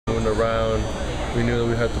around. We knew that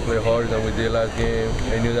we had to play harder than we did last game.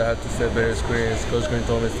 I knew that I had to set better screens. Coach Green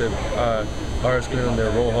told me to set hard screen and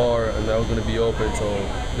then roll hard, and that was going to be open, so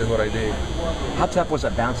that's what I did. How tough was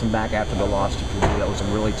it bouncing back after the loss to Purdue? That was a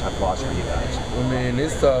really tough loss for you guys. I mean,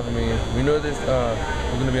 it's tough. I mean, we knew this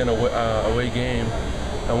was going to be an away game,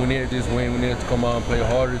 and we needed this win. We needed to come out and play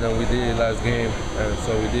harder than we did last game, and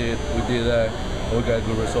so we did. We did that, and we got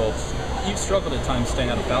good results. You've struggled at times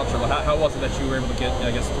staying out of foul trouble. How was it that you were able to get,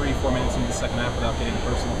 I guess, 3-4 minutes into the second half without getting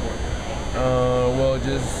personal for it? Well,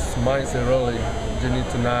 just mindset really. You need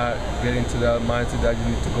to not get into that mindset that you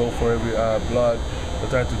need to go for every block, or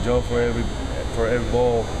try to jump for every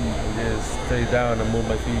ball, and just stay down and move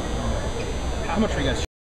my feet. How much were you guys